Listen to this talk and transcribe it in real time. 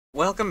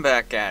Welcome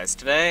back, guys.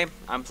 Today,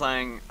 I'm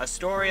playing A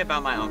Story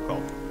About My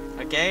Uncle.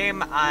 A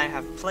game I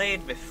have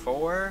played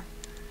before,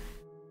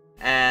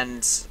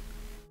 and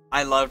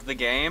I loved the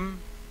game.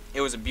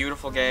 It was a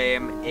beautiful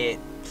game, it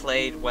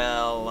played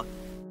well,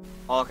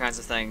 all kinds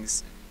of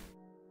things.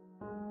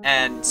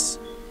 And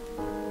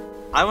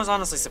I was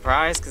honestly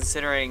surprised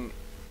considering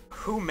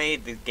who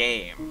made the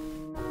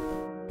game.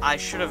 I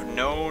should have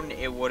known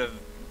it would have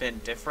been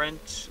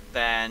different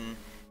than...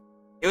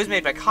 It was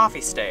made by Coffee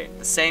Stain,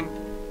 the same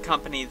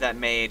company that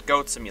made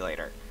Goat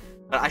Simulator.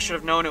 But I should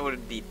have known it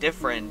would be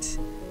different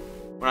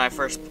when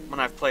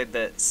I've played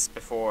this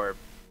before,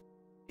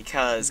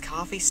 because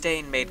Coffee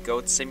Stain made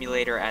Goat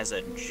Simulator as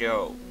a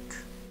joke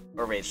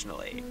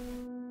originally.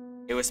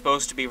 It was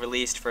supposed to be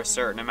released for a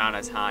certain amount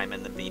of time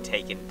and then be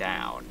taken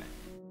down.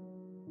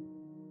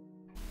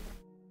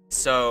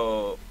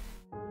 So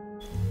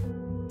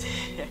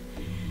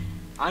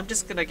I'm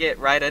just gonna get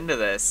right into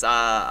this.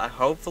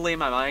 Hopefully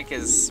my mic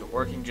is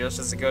working just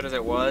as good as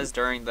it was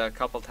during the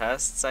couple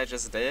tests I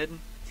just did.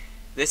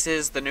 This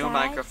is the new Dad?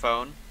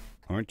 microphone.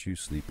 Aren't you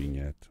sleeping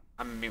yet?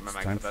 I'm gonna mute my It's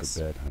mic time for this.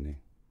 for bed, honey.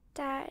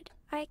 Dad,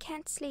 I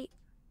can't sleep.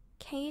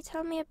 Can you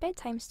tell me a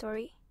bedtime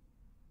story?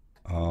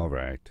 All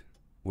right.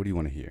 What do you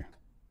want to hear?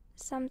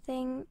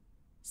 Something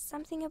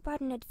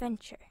about an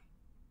adventure.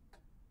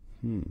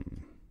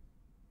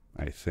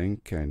 I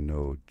think I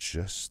know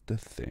just the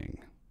thing.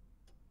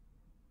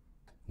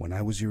 When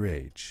I was your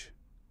age,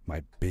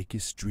 my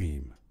biggest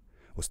dream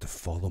was to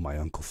follow my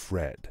Uncle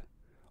Fred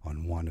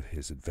on one of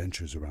his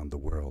adventures around the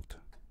world.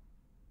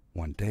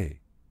 One day,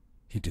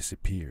 he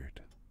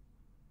disappeared.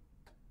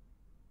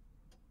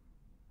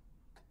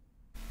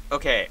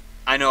 Okay,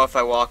 I know if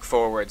I walk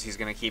forwards, he's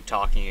gonna keep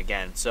talking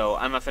again, so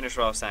I'm gonna finish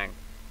what I was saying.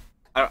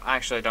 I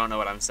don't know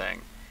what I'm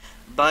saying.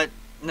 But,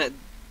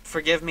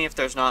 forgive me if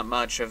there's not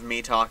much of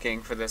me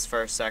talking for this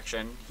first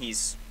section.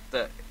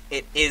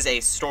 It is a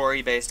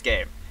story-based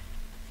game.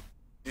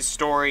 The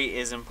story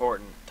is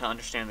important to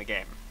understand the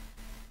game.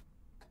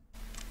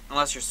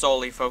 Unless you're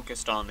solely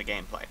focused on the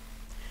gameplay.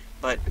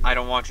 But I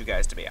don't want you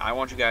guys to be. I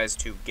want you guys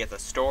to get the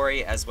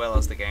story as well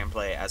as the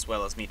gameplay as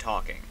well as me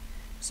talking.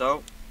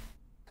 So,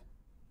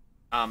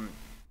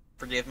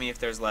 forgive me if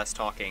there's less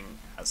talking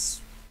as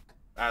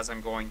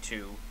I'm going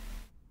to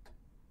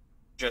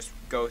just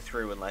go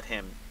through and let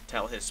him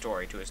tell his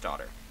story to his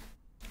daughter.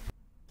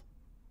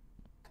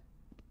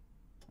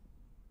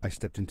 I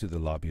stepped into the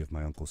lobby of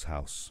my uncle's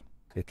house.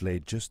 It lay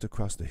just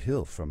across the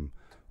hill from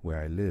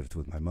where I lived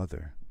with my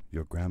mother,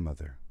 your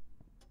grandmother.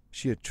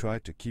 She had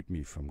tried to keep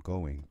me from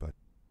going, but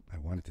I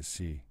wanted to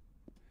see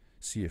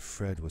if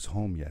Fred was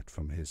home yet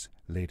from his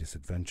latest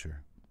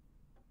adventure.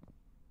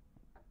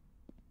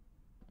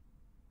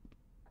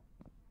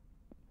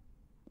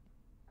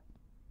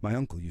 My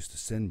uncle used to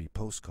send me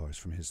postcards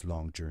from his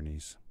long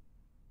journeys.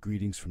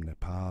 Greetings from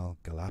Nepal,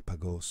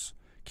 Galapagos,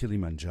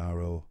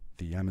 Kilimanjaro,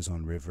 the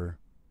Amazon River.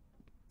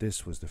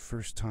 This was the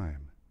first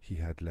time he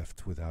had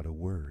left without a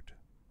word,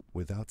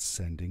 without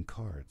sending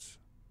cards.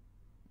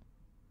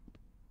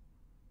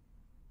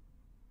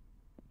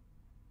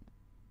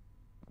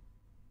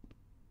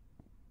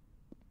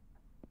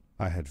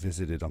 I had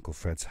visited Uncle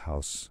Fred's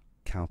house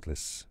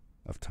countless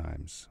of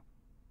times,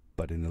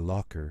 but in the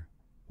locker,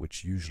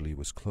 which usually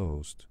was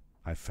closed,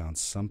 I found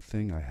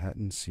something I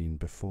hadn't seen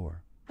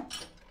before.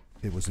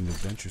 It was an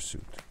adventure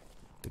suit.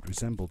 It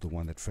resembled the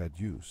one that Fred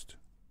used,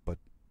 but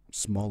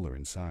smaller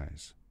in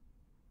size.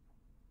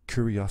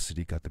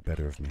 Curiosity got the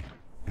better of me,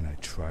 and I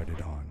tried it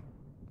on.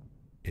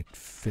 It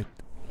fit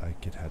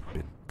like it had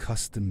been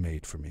custom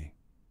made for me.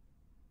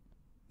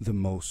 The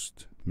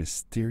most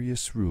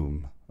mysterious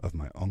room of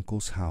my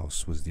uncle's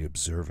house was the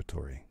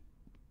observatory.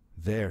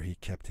 There he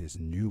kept his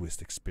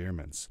newest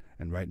experiments,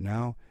 and right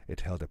now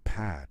it held a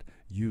pad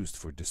used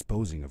for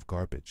disposing of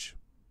garbage.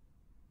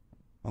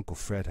 Uncle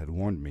Fred had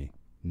warned me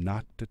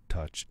not to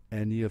touch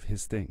any of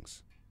his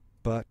things.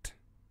 But,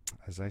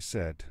 as I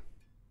said,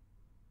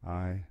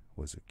 I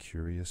was a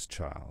curious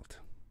child.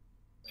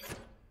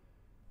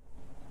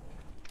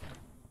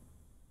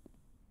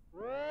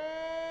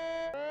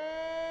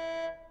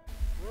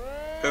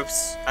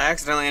 Oops, I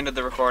accidentally ended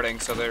the recording,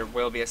 so there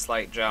will be a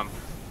slight jump.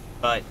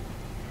 But,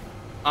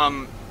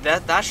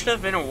 that should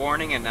have been a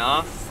warning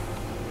enough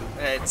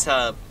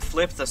to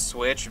flip the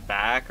switch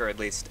back, or at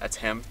least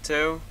attempt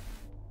to.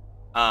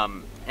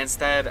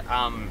 Instead,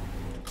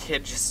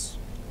 kid just...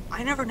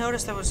 I never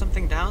noticed there was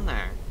something down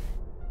there.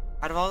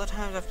 Out of all the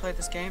times I've played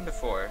this game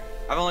before,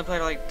 I've only played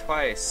it like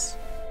twice.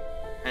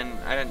 And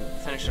I didn't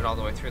finish it all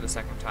the way through the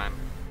second time.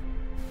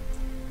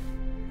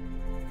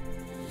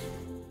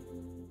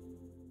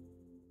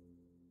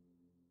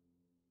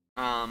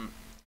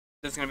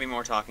 There's gonna be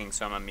more talking,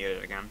 so I'm gonna mute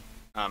it again.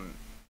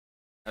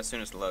 As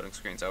soon as the loading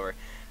screen's over.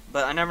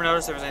 But I never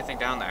noticed there was anything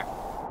down there.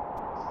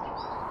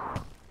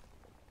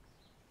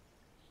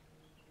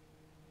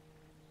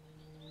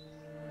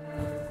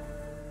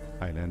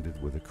 I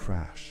landed with a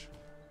crash,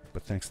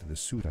 but thanks to the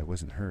suit I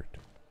wasn't hurt.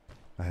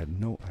 I had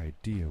no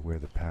idea where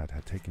the pad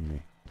had taken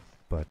me,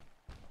 but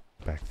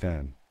back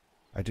then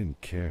I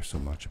didn't care so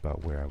much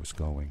about where I was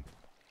going,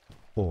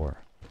 or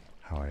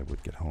how I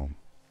would get home.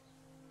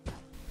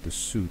 The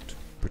suit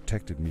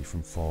protected me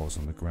from falls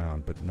on the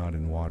ground, but not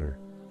in water.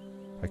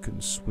 I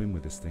couldn't swim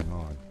with this thing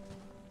on.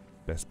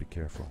 Best be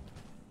careful.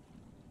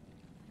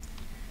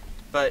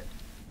 But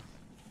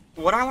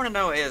what I want to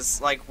know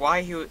is, like,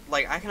 why he would,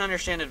 like, I can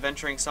understand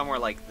adventuring somewhere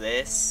like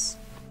this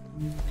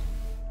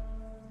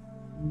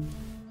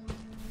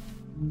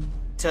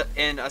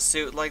in a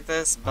suit like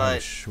this, but I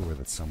was sure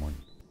that someone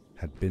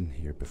had been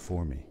here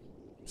before me.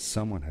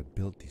 Someone had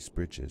built these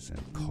bridges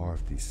and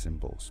carved these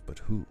symbols, but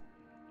who?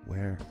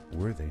 Where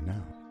were they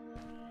now?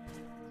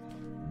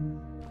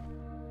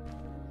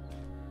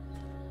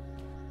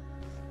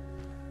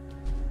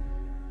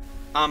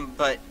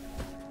 But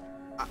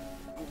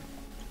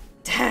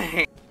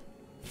dang.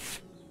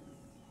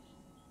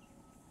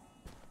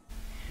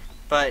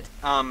 But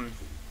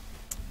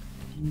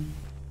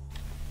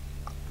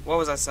what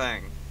was I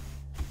saying?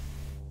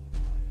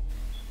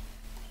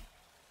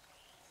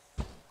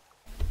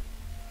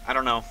 I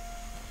don't know.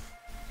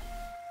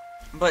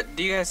 But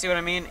do you guys see what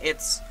I mean?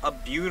 It's a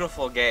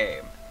beautiful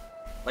game.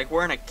 Like,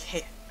 we're in a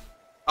cave.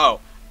 Oh,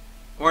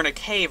 we're in a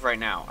cave right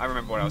now. I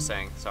remember what I was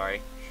saying.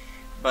 Sorry.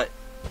 But,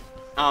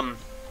 I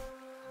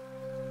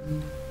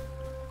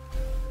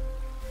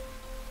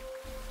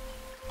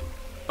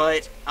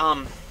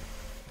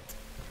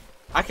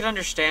could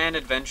understand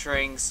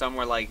adventuring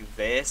somewhere like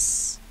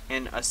this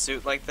in a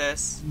suit like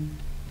this.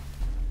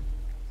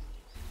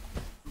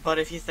 But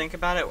if you think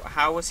about it,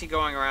 how was he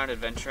going around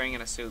adventuring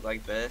in a suit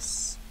like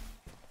this?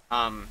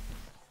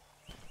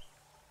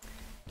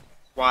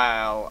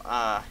 While,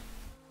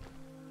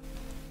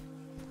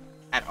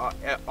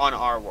 on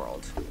our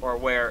world, or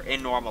where,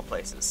 in normal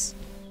places.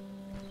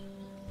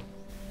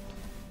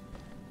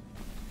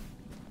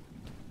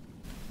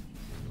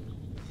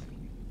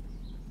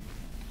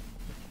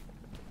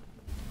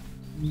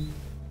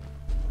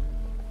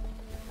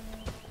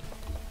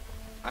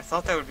 I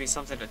thought that would be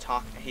something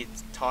to he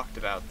talked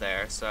about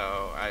there,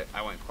 so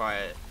I went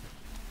quiet.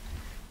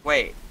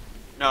 Wait,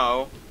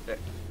 no,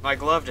 my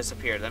glove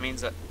disappeared. That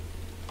means that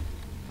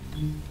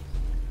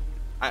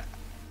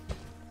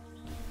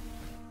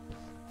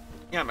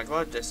yeah, my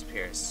glove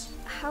disappears.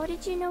 How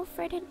did you know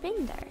Fred had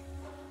been there?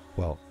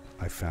 Well,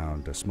 I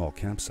found a small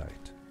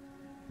campsite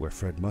where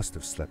Fred must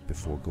have slept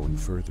before going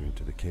further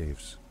into the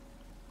caves.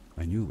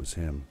 I knew it was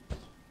him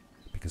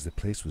because the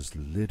place was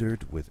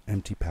littered with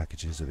empty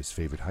packages of his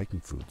favorite hiking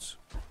foods.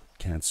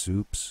 Canned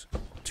soups,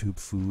 tube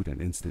food,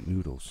 and instant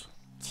noodles.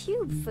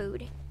 Tube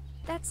food?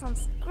 That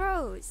sounds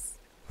gross.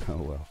 Oh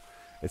well,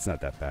 it's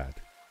not that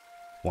bad.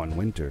 One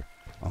winter,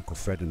 Uncle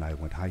Fred and I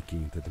went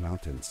hiking into the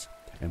mountains,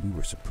 and we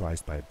were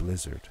surprised by a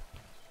blizzard.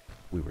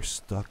 We were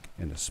stuck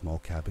in a small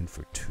cabin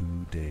for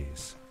 2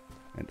 days,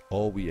 and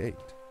all we ate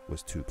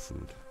was tube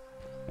food,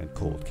 and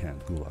cold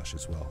canned goulash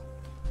as well.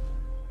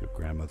 Your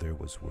grandmother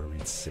was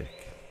worried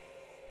sick,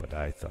 but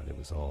I thought it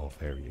was all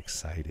very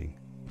exciting.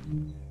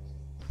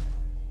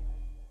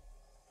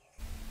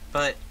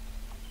 But,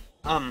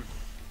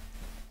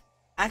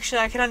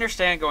 actually I can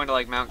understand going to,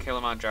 like, Mount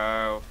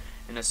Kilimanjaro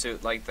in a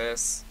suit like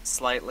this,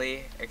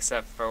 slightly,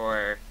 except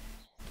for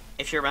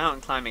if you're mountain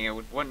climbing,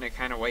 wouldn't it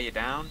kind of weigh you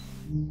down?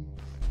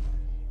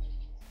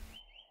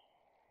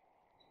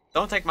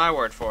 Don't take my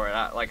word for it.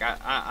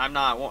 I'm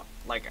not,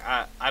 like,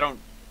 I don't...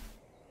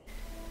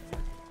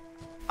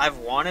 I've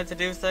wanted to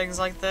do things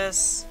like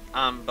this,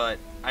 but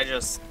I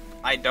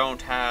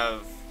don't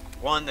have,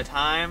 one, the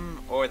time,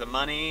 or the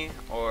money,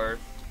 or,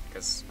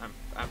 because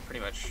I'm pretty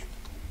much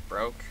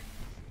broke.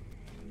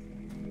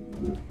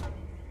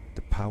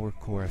 The power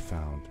core I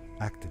found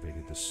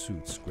activated the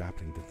suit's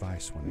grappling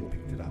device when I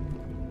picked it up.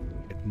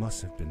 It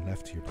must have been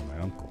left here by my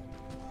uncle.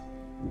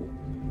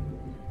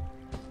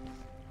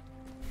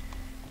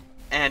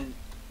 And,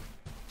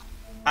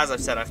 as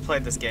I've said, I've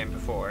played this game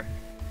before.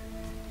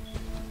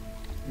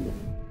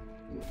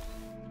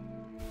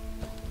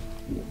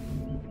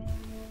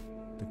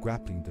 The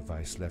grappling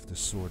device left a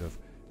sort of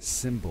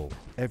symbol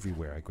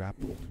everywhere I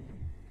grappled.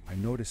 I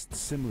noticed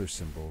similar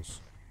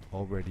symbols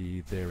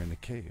already there in the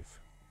cave,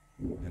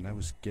 and I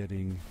was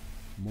getting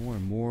more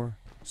and more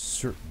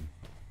certain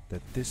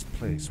that this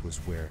place was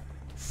where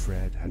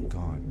Fred had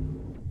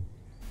gone.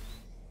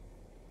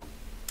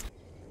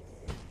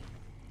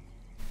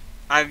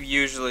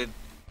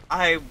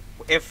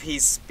 If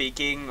he's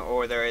speaking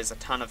or there is a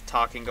ton of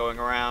talking going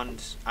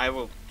around, I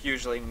will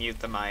usually mute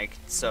the mic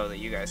so that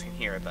you guys can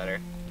hear it better.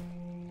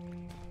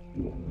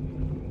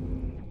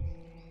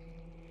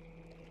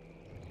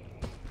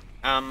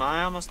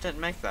 I almost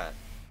didn't make that.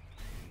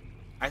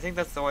 I think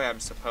that's the way I'm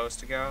supposed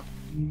to go,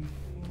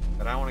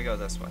 but I want to go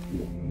this way.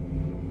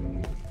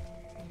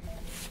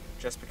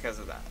 Just because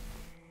of that.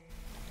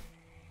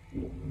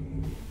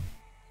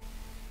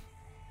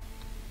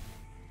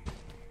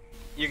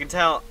 You can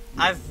tell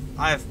I've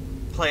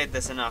played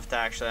this enough to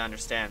actually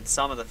understand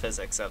some of the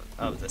physics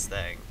of this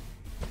thing.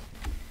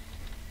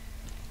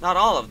 Not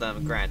all of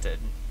them, granted.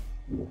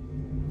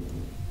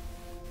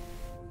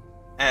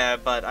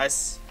 But I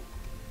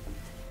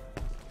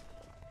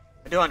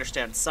do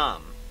understand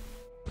some.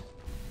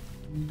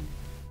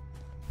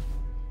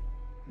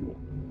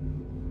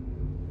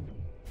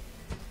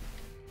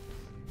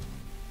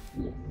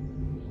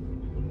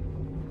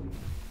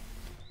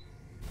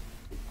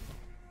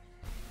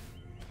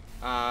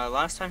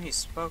 Last time he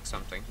spoke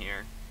something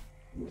here.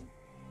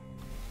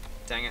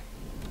 Dang it.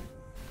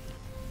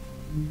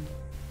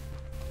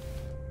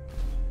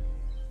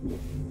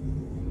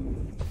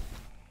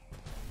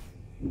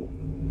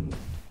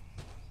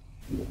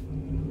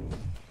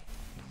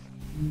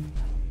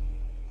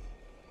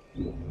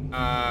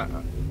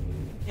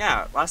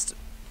 Yeah, last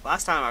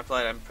time I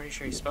played, I'm pretty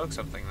sure he spoke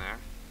something there.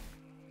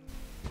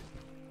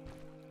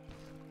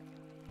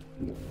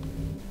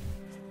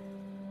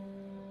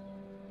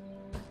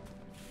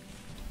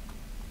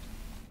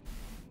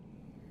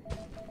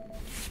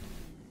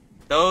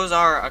 Those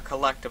are a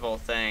collectible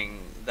thing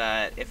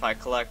that if I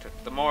collect,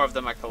 the more of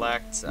them I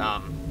collect,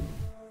 the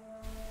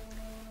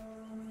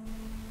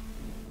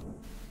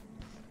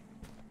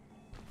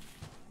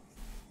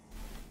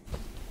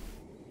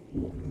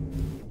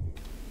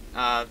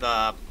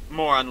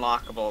more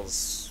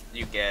unlockables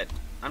you get.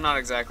 I'm not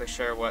exactly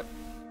sure what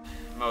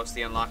most of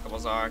the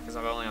unlockables are, because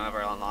I've only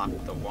ever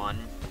unlocked the one.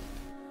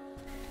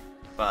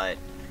 But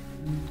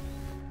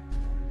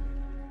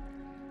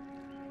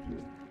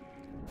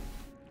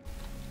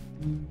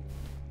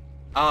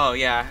oh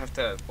yeah, I have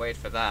to wait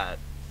for that.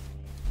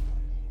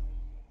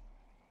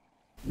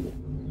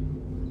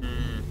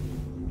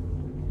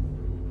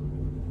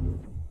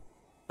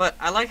 But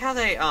I like how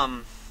they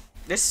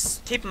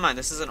this, keep in mind,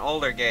 this is an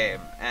older game,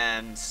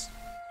 and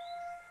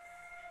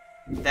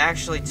they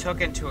actually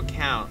took into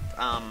account,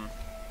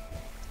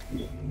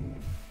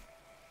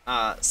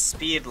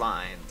 speed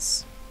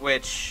lines,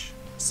 which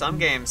some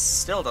games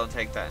still don't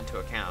take that into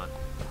account.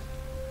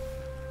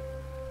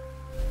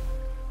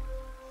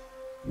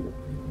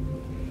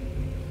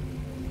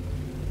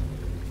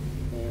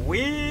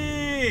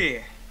 Wee!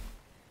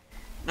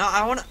 No,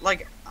 I wanna,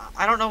 like,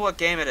 I don't know what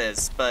game it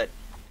is, but,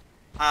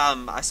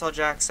 I saw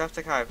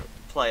Jacksepticeye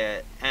play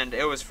it, and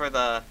it was for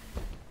the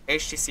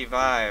HTC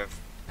Vive,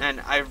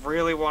 and I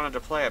really wanted to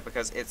play it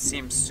because it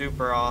seems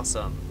super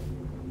awesome.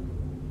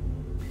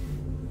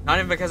 Not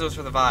even because it was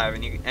for the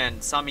Vive,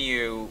 and some of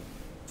you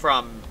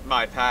from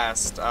my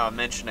past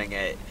mentioning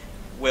it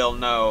will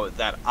know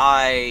that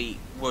I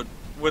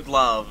would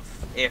love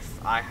if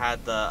I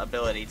had the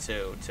ability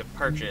to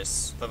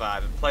purchase the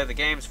Vive and play the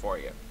games for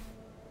you.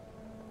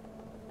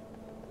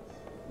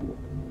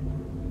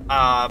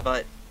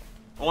 But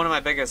one of my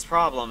biggest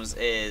problems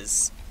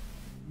is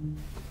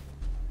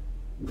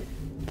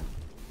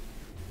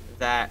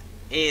I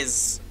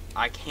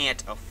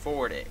can't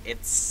afford it.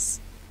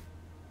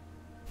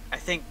 I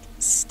think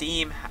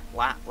Steam,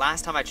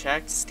 last time I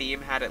checked,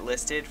 Steam had it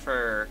listed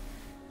for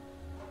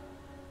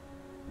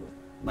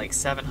like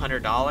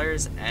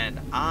 $700, and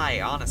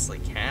I honestly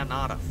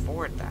cannot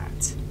afford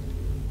that.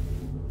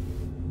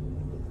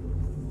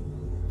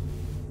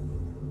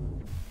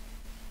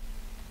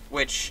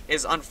 Which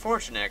is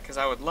unfortunate, because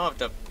I would love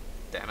to...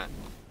 Damn it.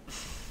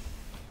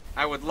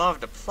 I would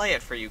love to play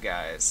it for you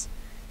guys.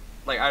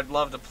 Like, I'd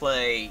love to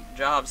play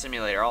Job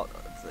Simulator,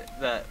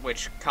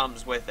 which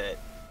comes with it.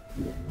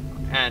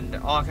 And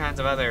all kinds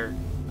of other...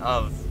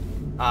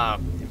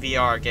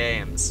 VR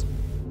games.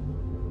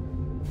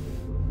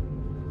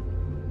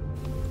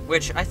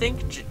 Which, I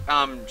think,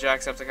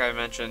 Jacksepticeye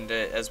mentioned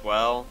it as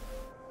well.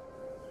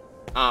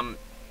 I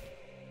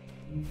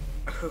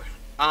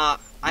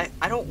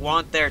don't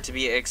want there to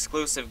be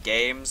exclusive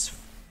games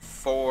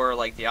for,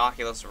 like, the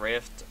Oculus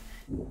Rift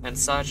and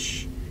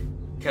such,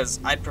 because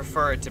I'd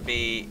prefer it to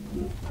be,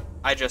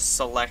 I just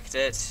select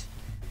it,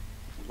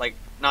 like,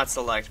 not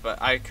select,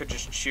 but I could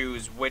just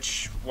choose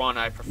which one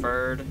I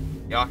preferred,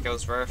 the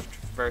Oculus Rift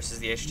versus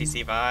the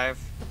HTC Vive.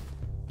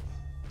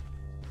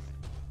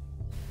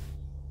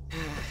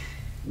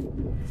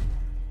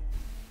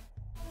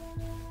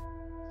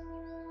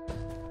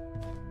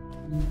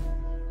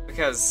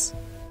 Because...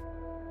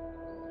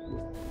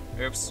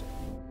 Oops.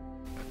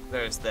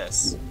 There's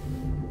this.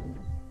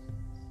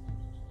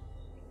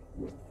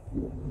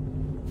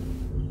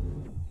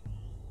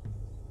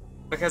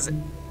 Because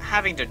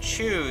having to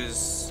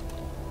choose,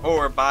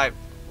 or buy,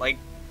 like,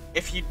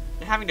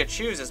 having to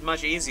choose is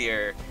much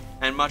easier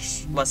and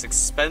much less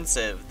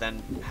expensive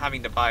than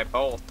having to buy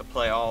both to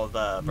play all of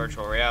the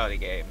virtual reality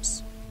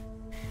games.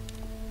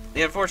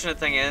 The unfortunate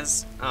thing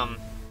is,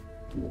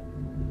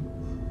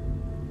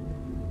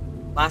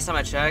 last time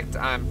I checked,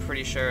 I'm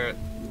pretty sure,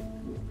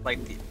 like,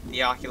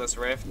 the Oculus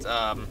Rift,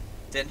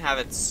 didn't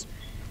have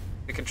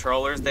the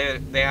controllers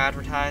they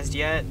advertised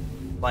yet.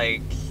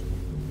 Like,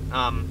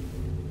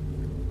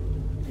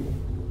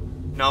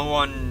 no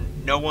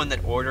one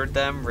that ordered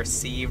them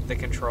received the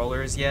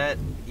controllers yet,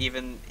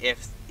 even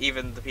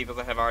the people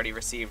that have already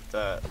received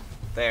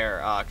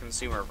their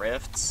consumer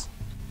Rifts.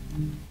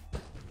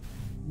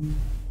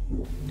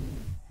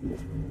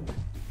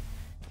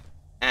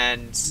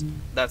 And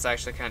that's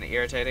actually kind of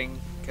irritating,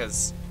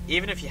 because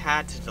even if you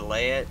had to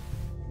delay it,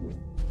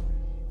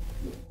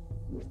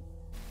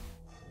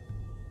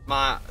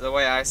 the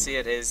way I see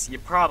it is you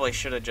probably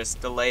should have just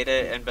delayed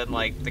it and been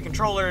like, the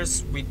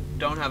controllers, we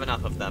don't have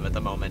enough of them at the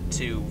moment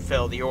to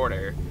fill the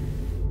order.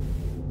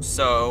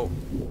 So,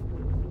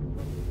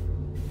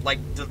 like,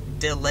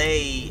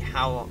 delay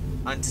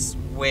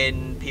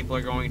when people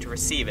are going to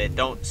receive it.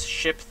 Don't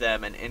ship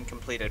them an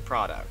incompleted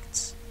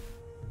product.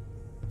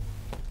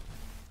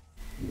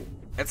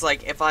 It's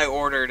like if I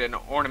ordered an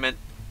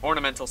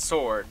ornamental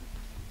sword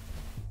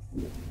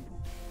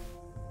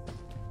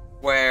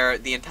where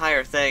the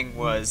entire thing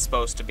was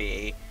supposed to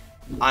be,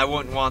 I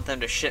wouldn't want them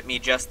to ship me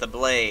just the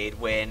blade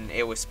when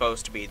it was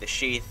supposed to be the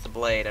sheath, the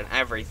blade, and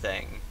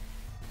everything.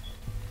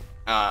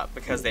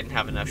 Because they didn't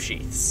have enough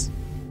sheaths.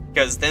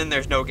 Because then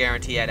there's no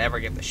guarantee I'd ever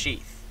get the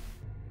sheath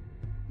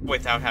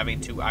without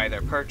having to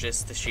either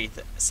purchase the sheath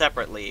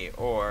separately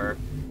or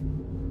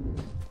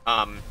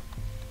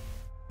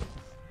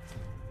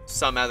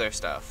some other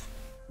stuff.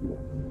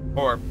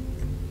 Or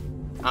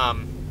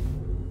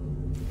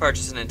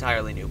purchase an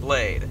entirely new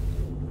blade.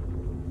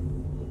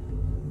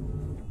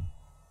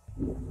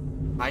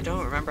 I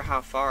don't remember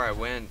how far I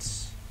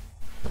went.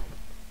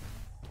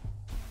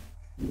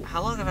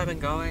 How long have I been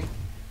going?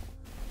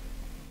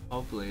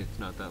 Hopefully it's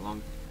not that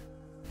long.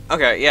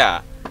 Okay,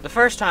 yeah. The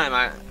first time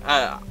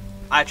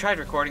I tried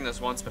recording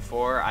this once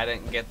before, I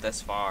didn't get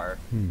this far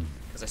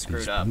because I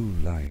screwed These up. blue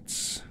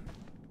lights.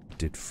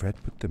 Did Fred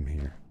put them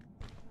here?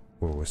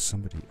 Or was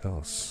somebody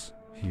else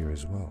here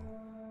as well?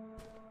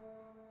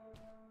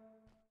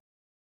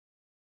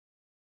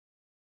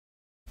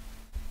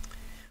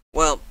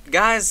 Well,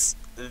 guys,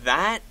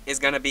 that is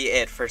gonna be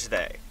it for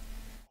today.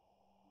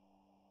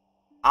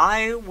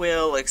 I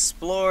will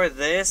explore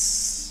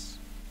this,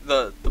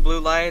 the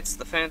blue lights,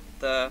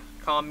 the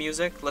calm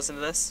music. Listen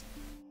to this.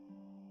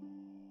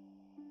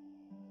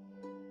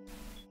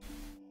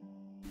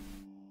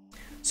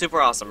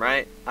 Super awesome,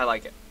 right? I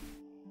like it.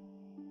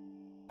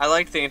 I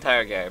liked the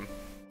entire game.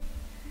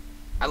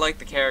 I like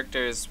the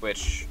characters,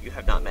 which you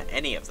have not met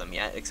any of them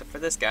yet, except for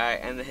this guy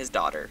and his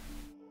daughter.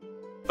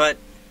 But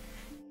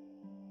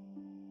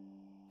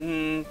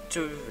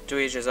to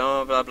each his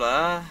own, blah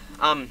blah.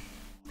 I'm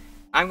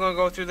going to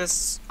go through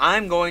this.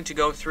 I'm going to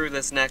go through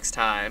this next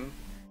time.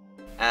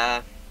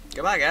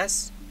 Goodbye,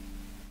 guys.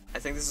 I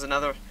think this is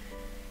another.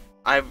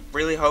 I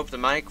really hope the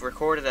mic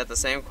recorded at the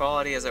same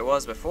quality as it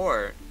was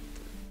before,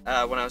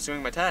 when I was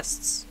doing my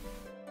tests.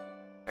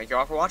 Thank you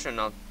all for watching, and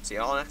I'll see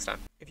you all next time.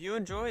 If you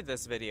enjoyed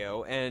this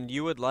video and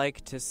you would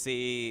like to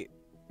see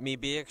me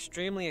be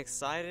extremely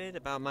excited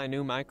about my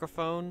new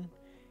microphone,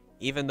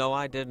 even though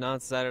I did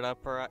not set it up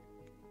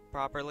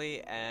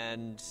properly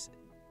and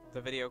the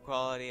video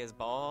quality is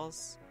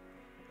balls.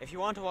 If you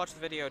want to watch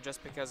the video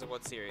just because of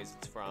what series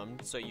it's from,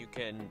 so you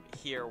can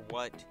hear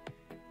what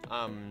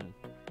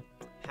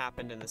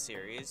happened in the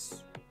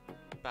series.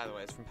 By the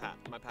way, it's from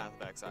my Path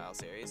of Exile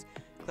series.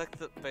 Click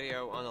the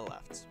video on the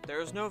left. There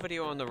is no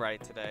video on the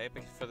right today,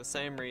 for the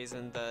same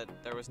reason that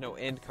there was no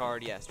end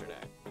card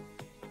yesterday.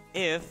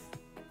 If,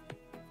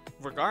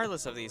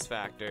 regardless of these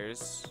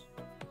factors,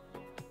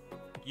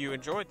 you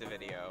enjoyed the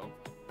video,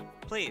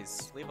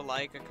 please leave a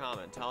like, a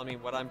comment, telling me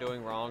what I'm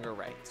doing wrong or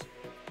right.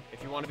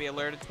 If you want to be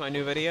alerted to my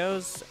new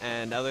videos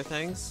and other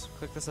things,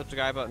 click the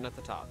subscribe button at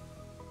the top.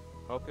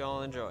 Hope you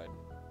all enjoyed.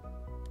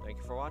 Thank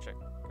you for watching.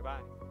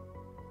 Goodbye.